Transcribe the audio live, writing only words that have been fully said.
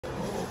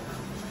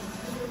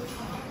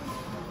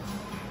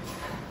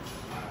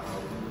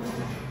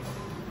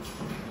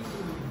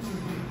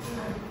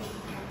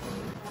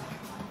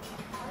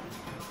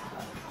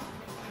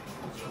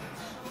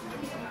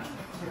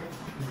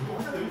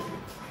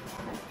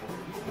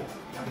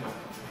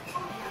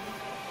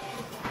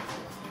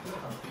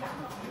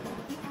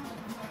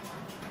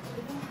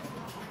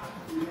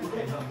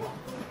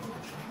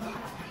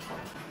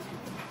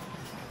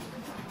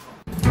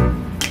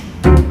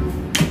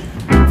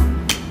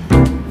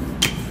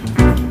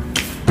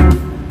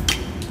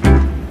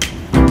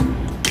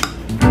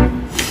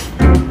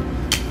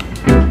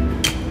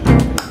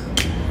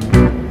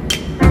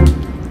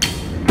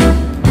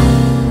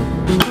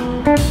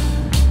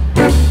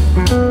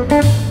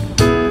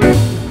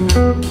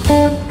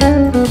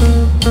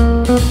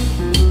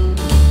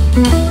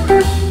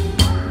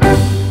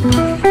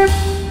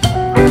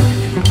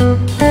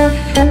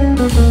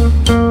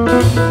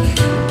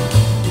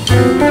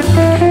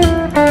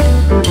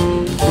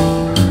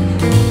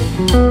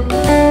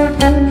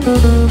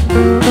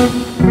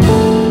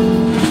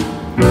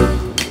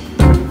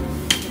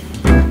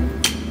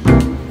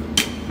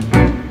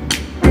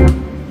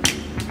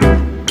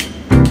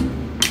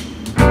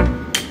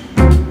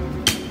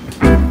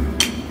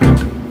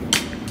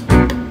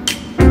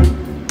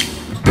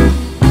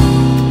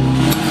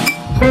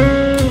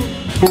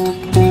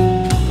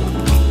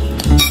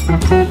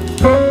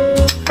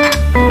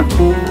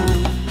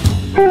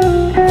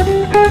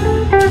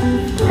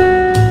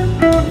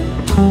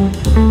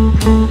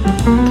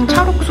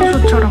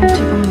찰옥수수처럼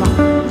지금 막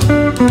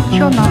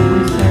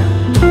튀어나오고 있어요.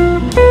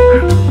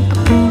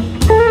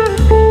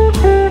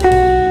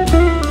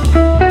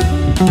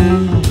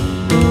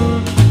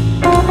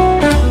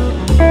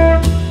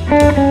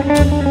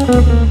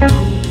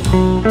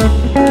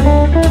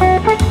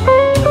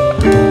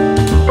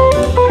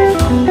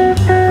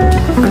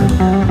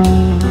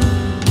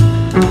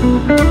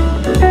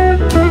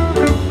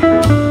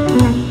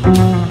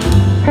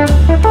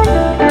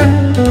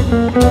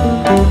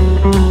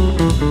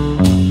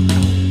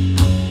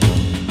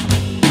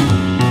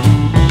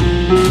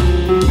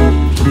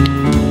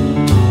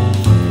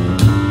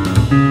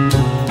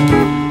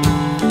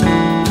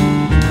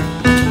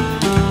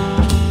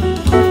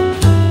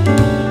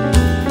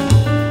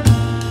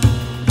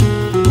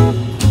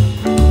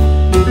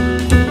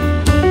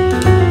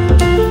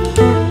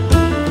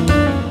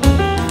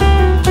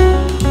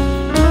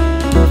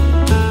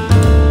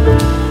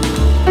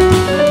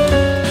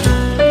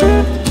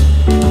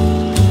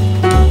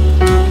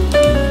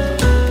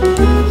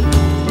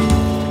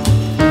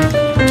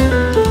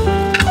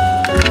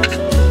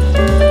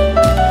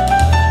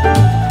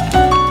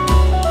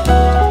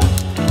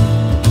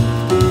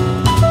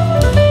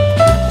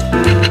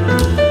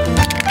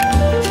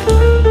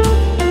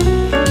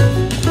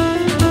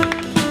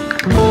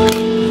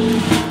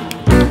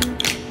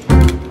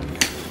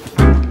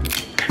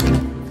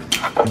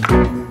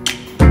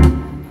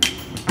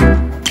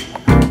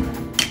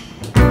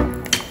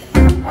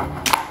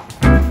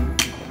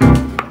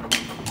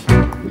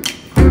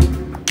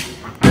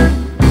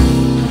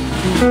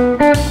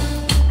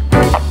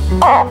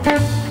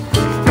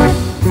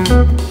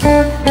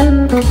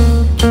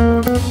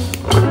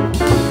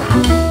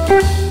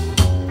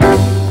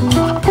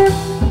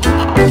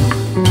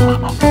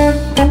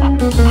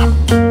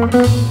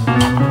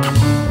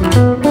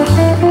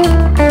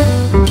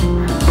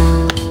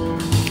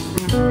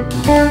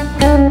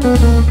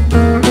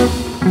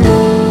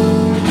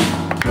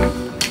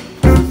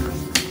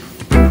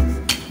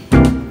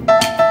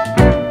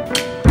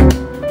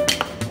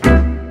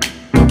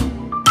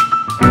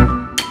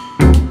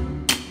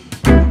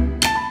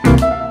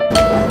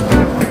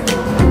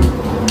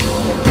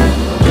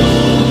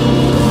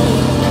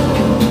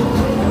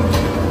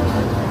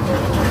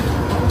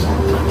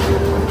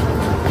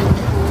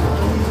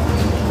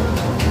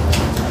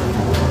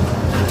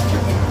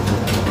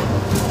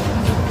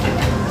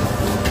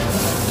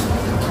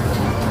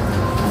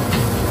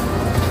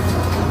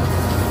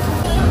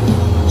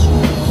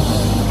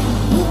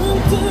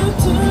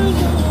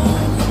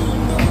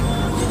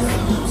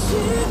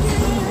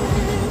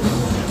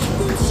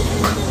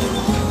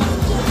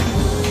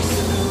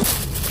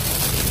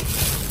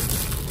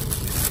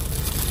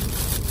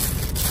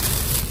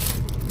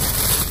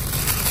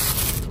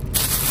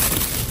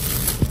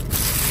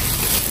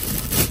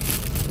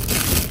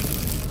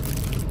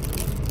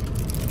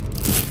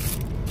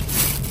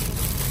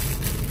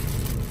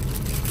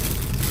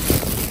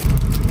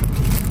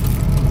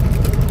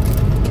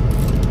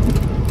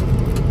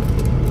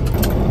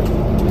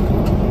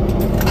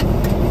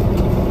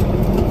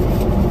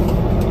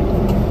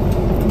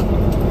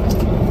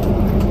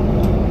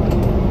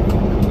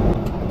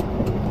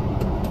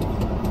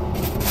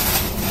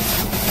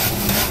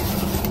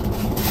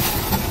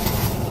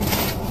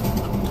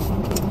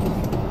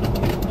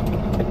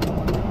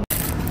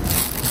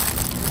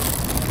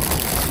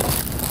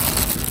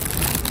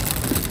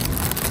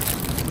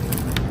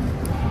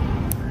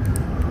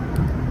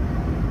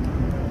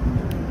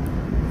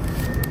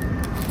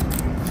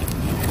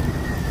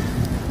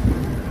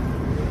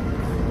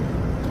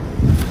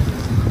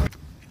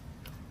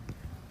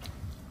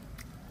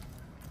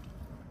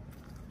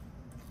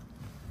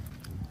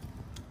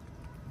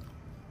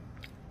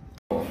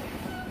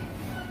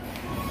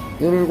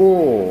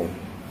 일곱,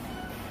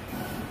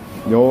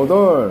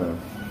 여덟,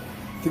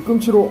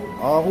 뒤꿈치로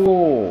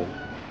아홉,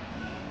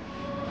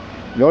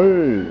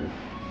 열,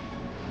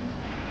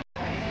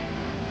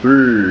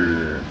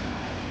 둘,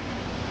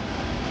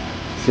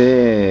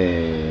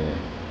 셋,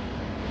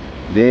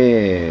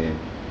 넷,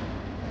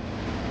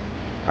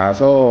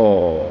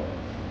 다섯,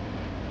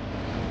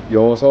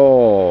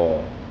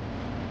 여섯,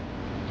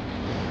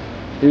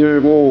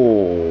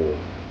 일곱,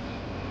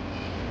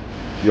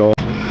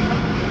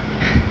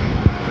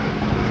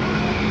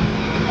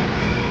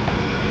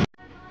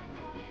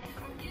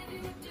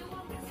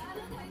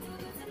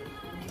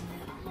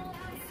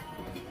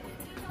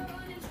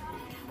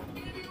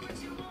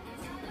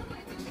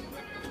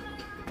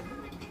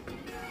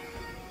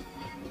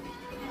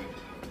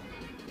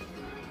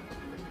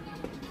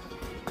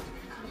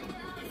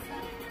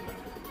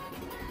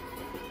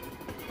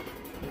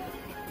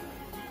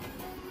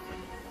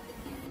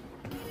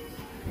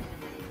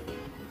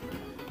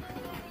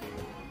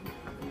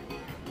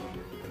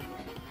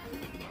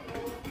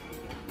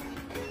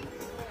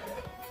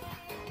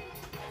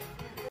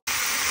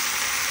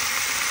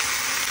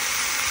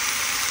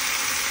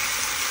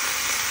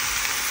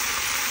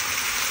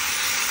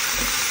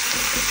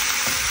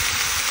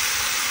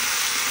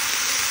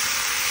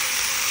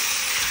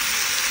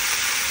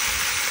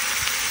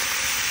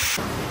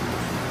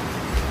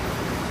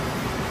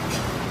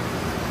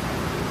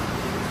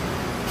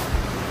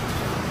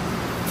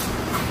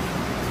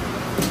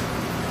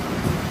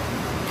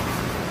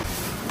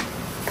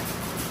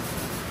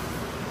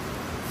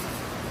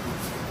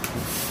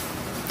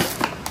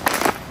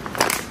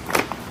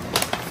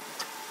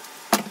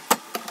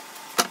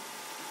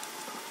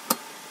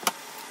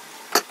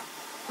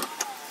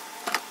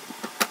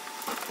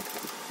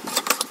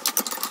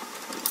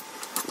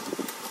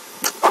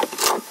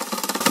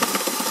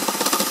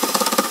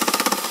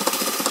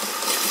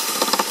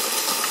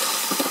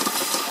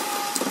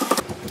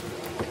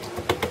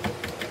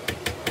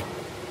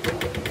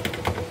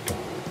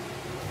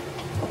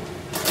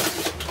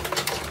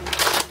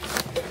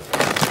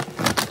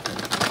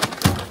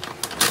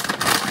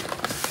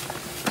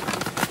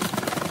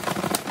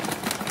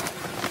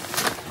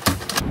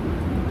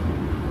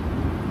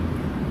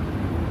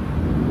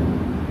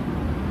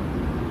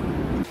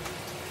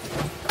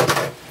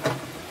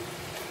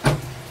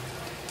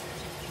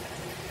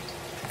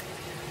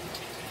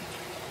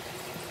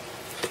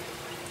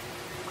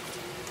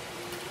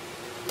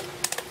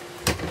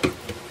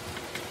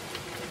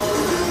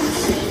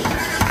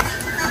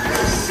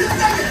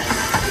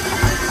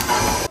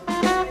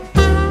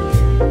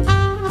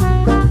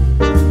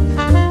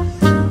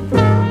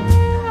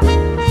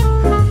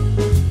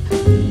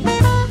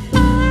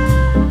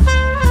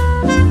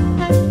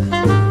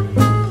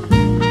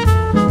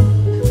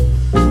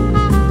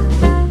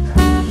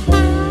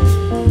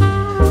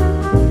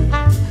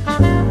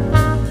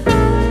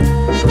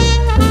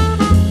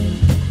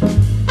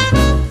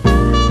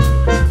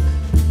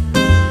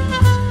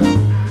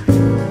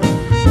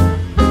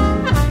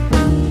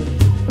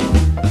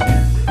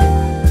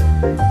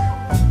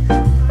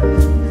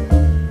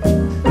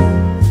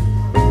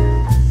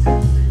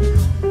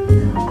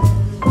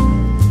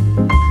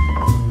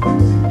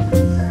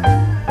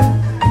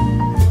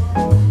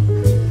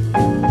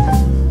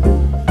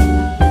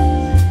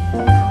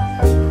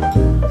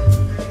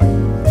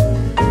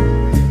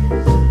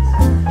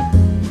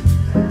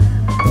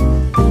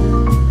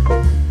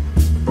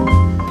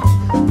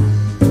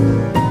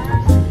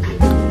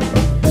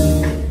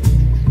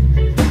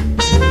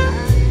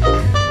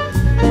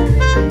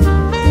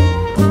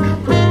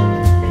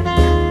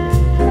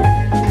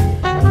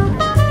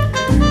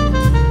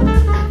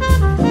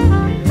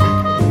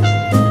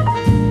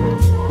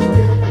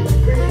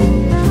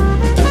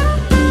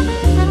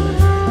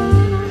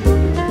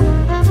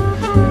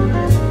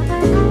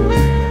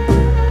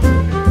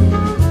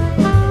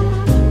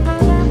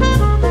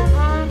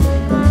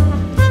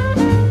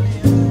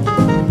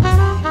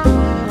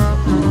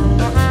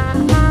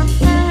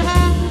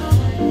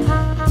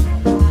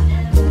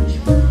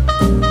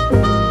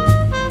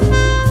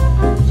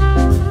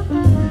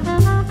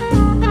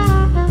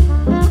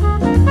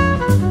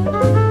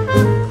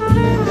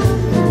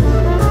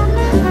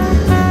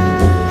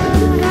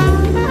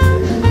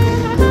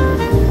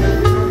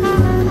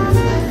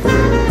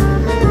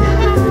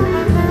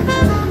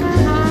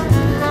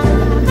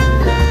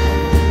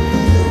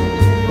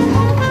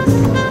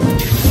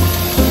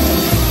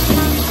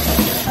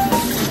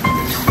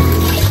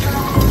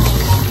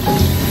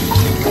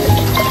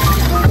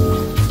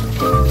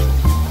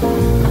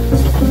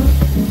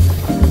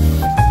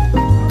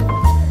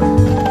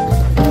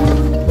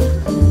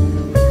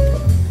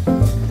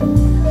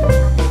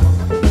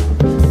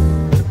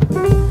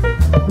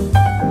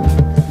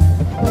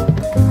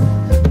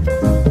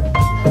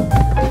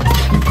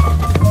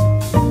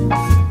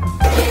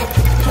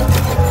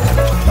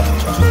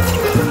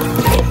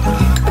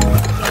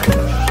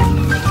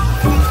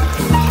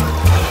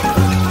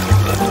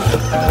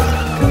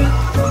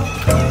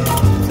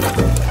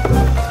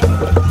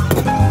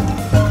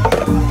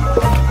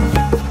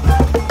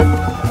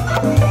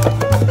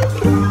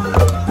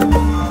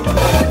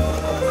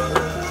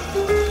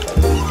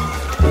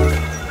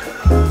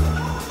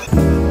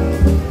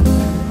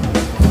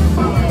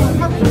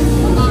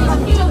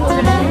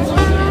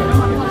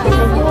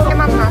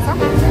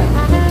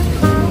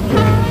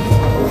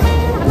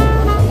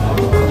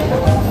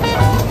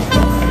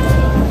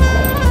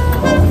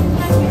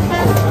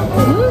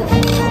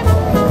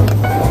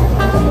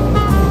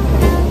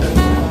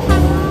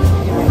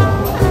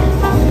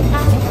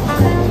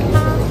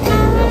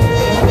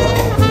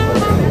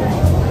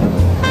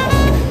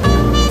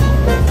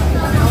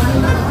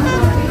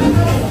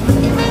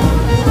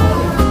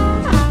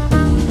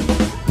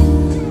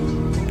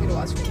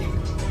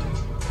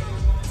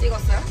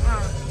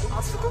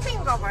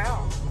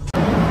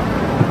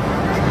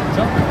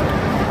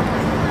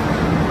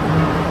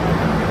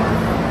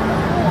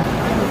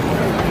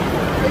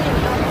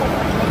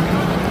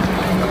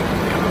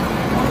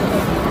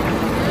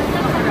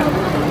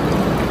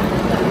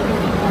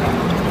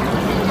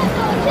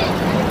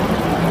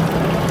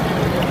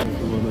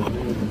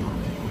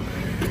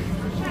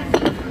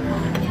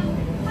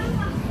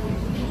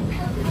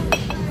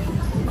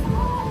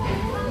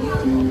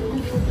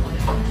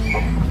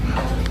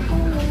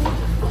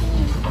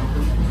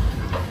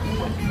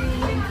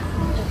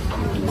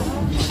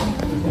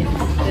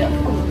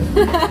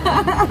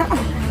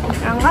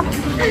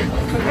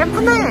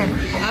 예쁘네.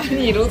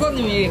 아니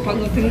로더님이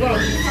방금 든 거랑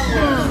비슷한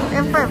거야.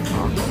 예뻐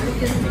예뻐.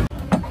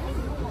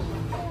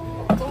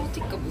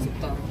 썸티가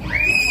무섭다.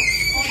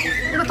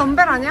 이거 덤벨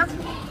아니야?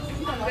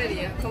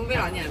 덤벨이야. 덤벨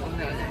아니야.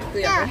 덤벨 아니야.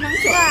 그 약간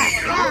향수.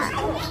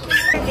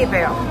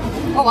 헬기베어.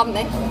 어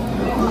맞네.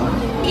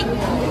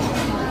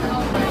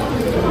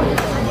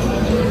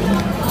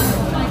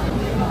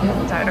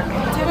 자 이렇게.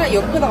 차라리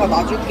옆에다가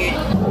놔줄게.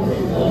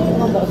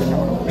 한번 먹어보자.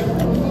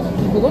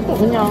 그것도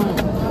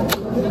그냥.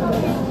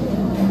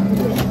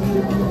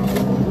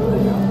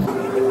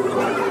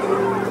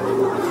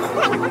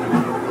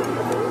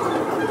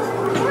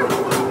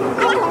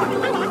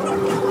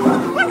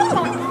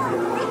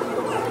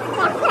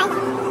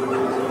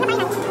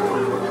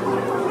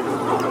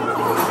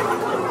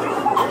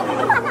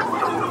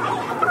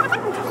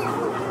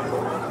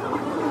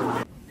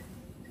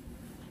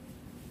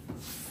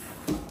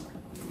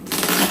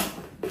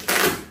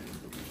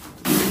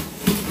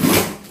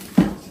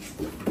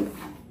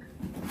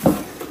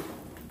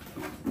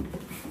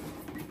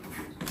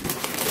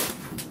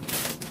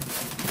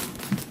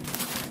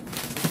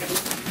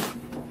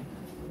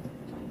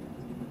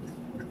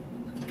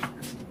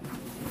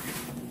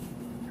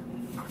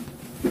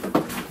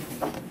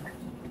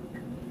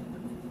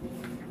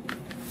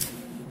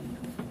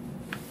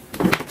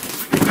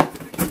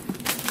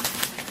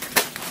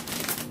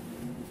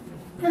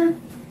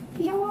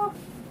 귀여워.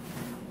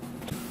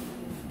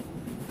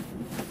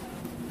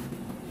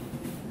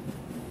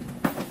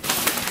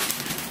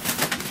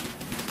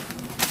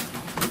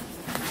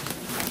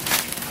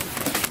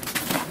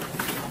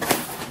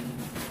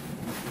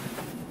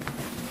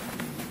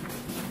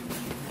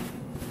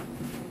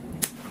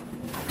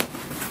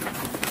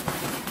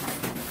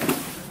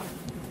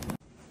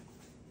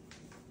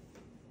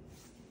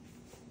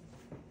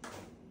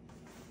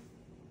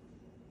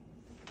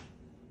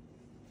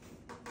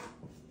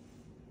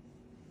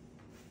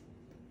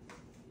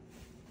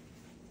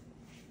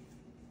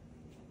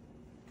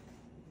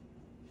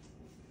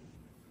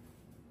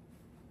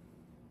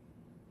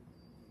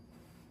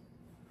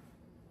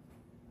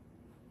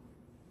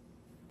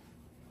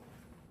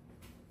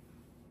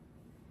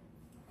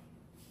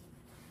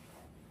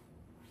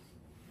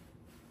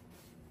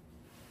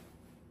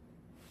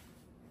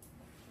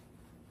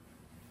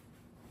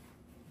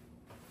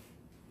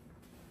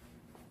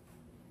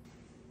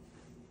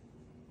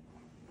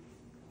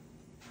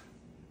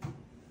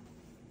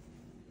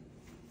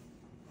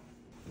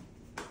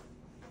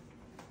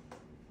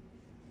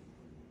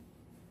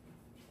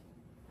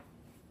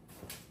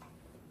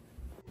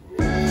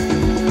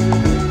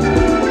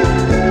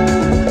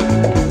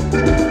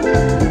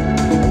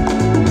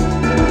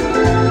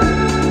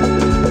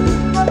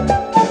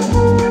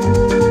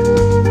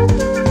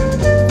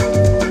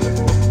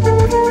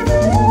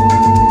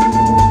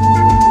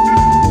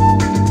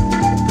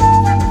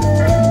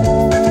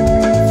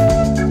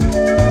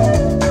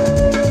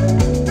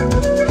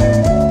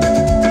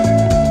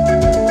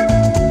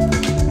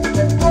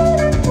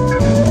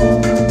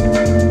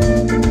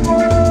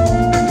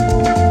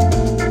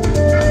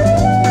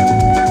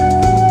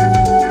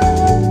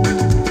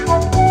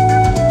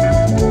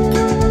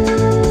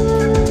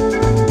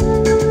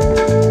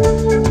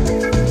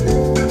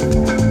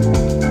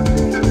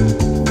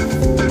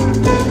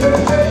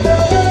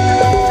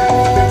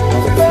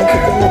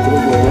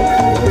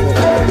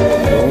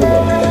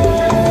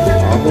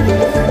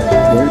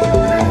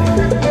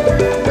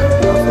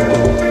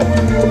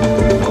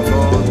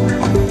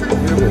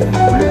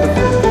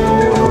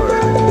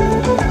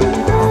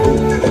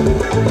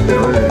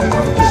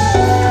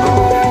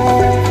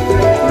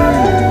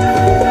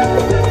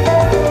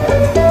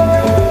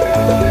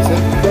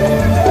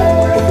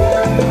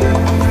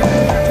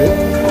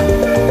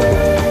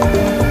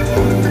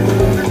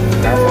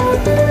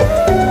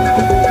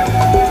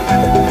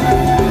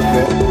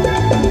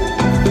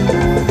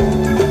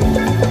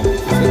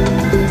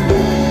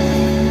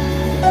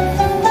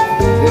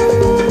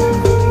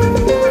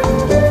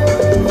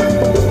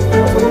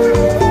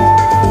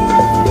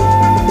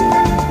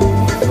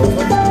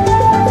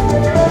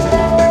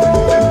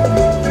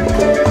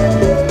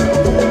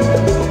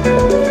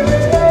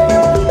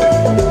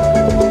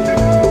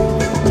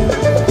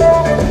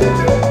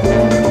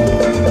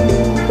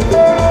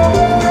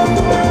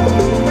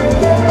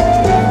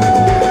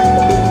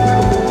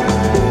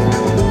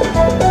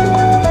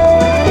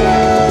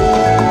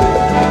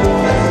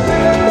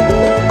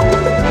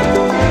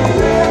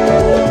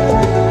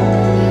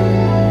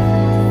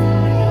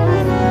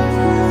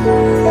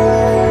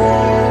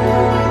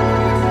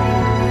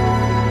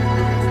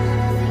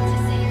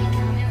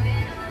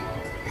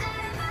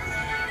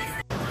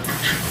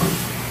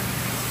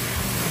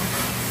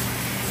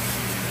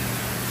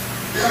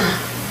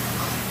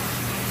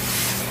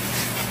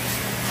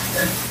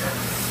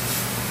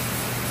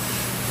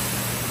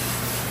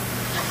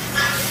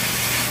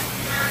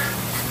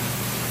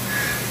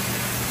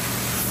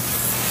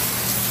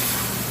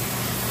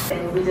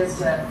 And we just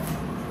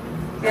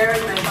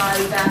buried my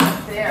body back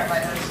up there by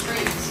those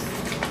trees.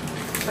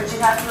 But you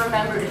have to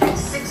remember to dig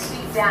 6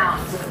 feet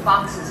down so the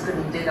foxes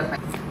couldn't dig up my...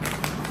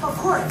 Oh,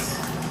 course.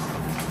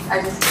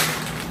 I just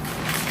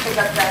pick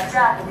up that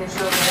jack and get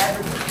you over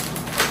everything.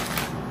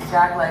 A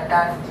jack like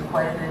that can do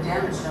quite a bit of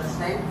damage, don't you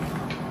think?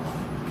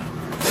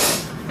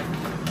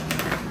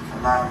 A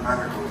lot of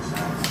medical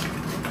exams.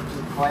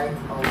 Quite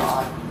a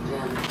lot of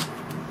damage.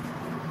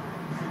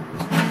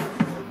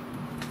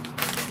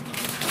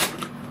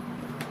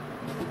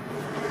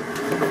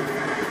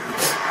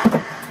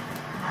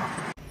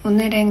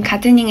 오늘은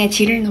가드닝의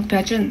질을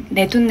높여준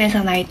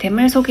내돈내산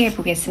아이템을 소개해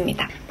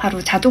보겠습니다.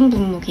 바로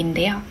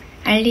자동분무기인데요.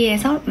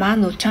 알리에서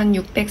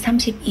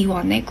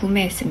 15,632원에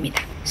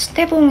구매했습니다.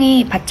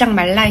 수태봉이 바짝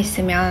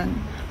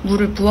말라있으면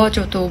물을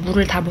부어줘도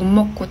물을 다 못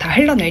먹고 다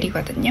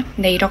흘러내리거든요.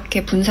 근데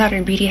이렇게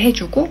분사를 미리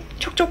해주고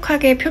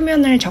촉촉하게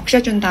표면을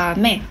적셔준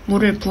다음에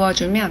물을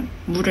부어주면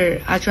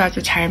물을 아주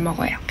잘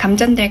먹어요.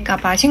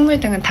 감전될까봐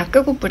식물등은 다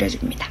끄고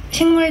뿌려줍니다.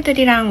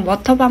 식물들이랑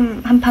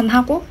워터밤 한 판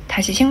하고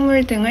다시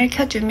식물등을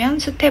켜주면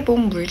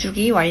수태봉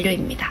물주기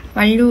완료입니다.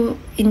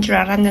 완료인 줄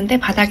알았는데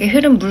바닥에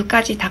흐른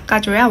물까지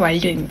닦아줘야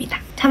완료입니다.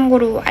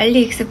 참고로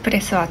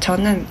알리익스프레스와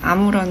저는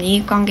아무런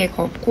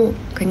이익관계가 없고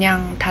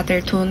그냥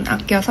다들 돈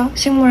아껴서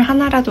식물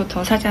하나라도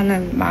더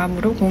사자는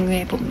마음으로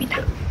공유해봅니다.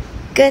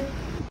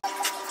 끝!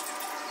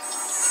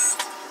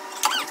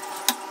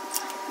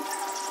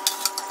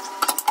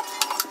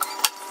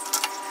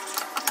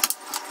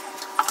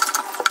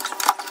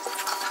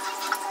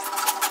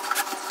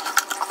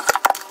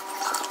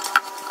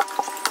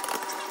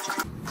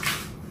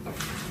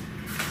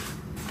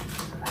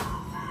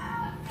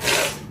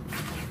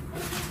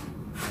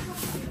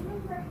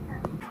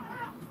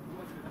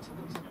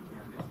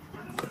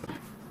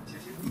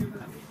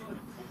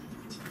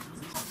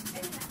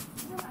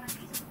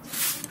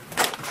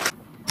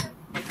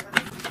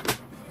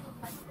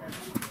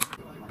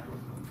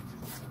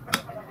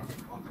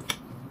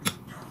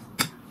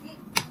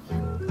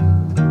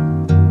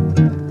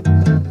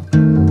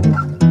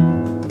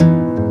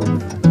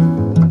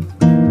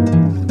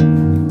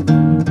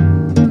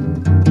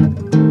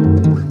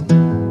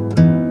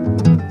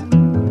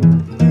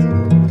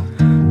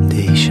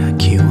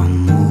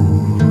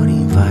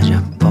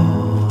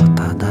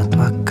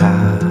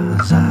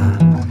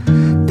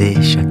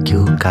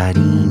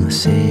 carinho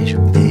seja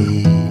o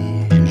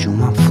beijo de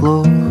uma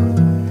flor.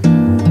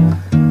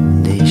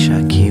 Deixa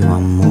que o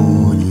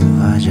amor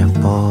invade a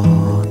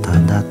porta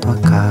da tua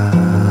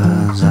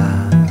casa.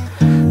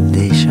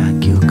 Deixa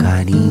que o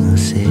carinho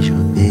seja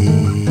o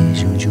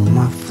beijo de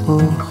uma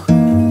flor.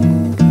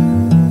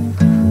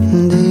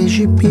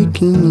 Desde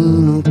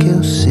pequenino que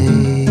eu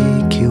sei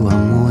que o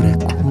amor é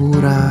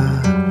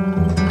cura.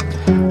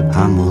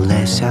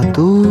 Amolece a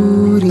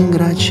dor e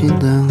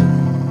ingratidão.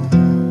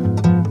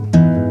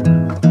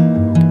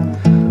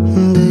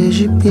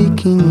 Desde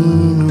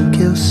pequenino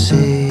que eu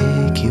sei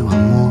que o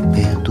amor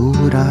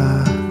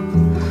perdura.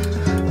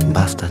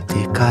 Basta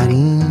ter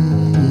carinho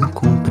e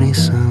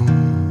compreensão.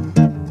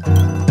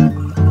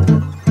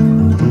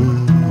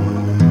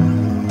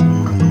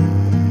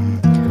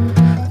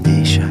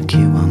 Deixa que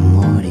o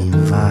amor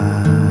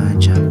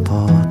invade a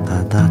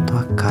porta da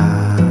tua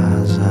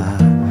casa.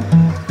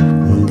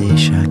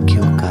 Deixa que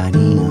o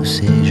carinho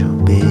seja o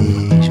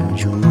beijo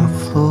de uma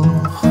flor.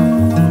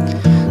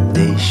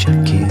 Deixa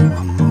que o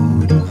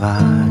amor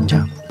invade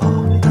a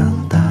porta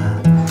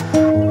da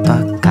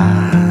tua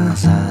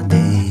casa.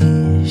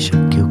 Deixa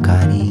que o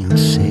carinho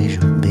seja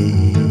o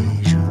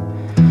beijo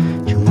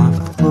de uma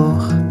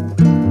flor.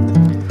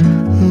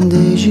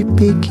 Desde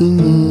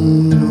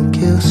pequenino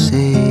que eu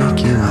sei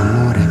que o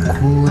amor é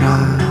cura.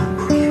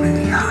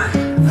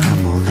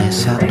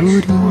 Amolece a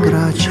dor e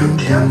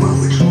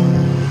ingratidão.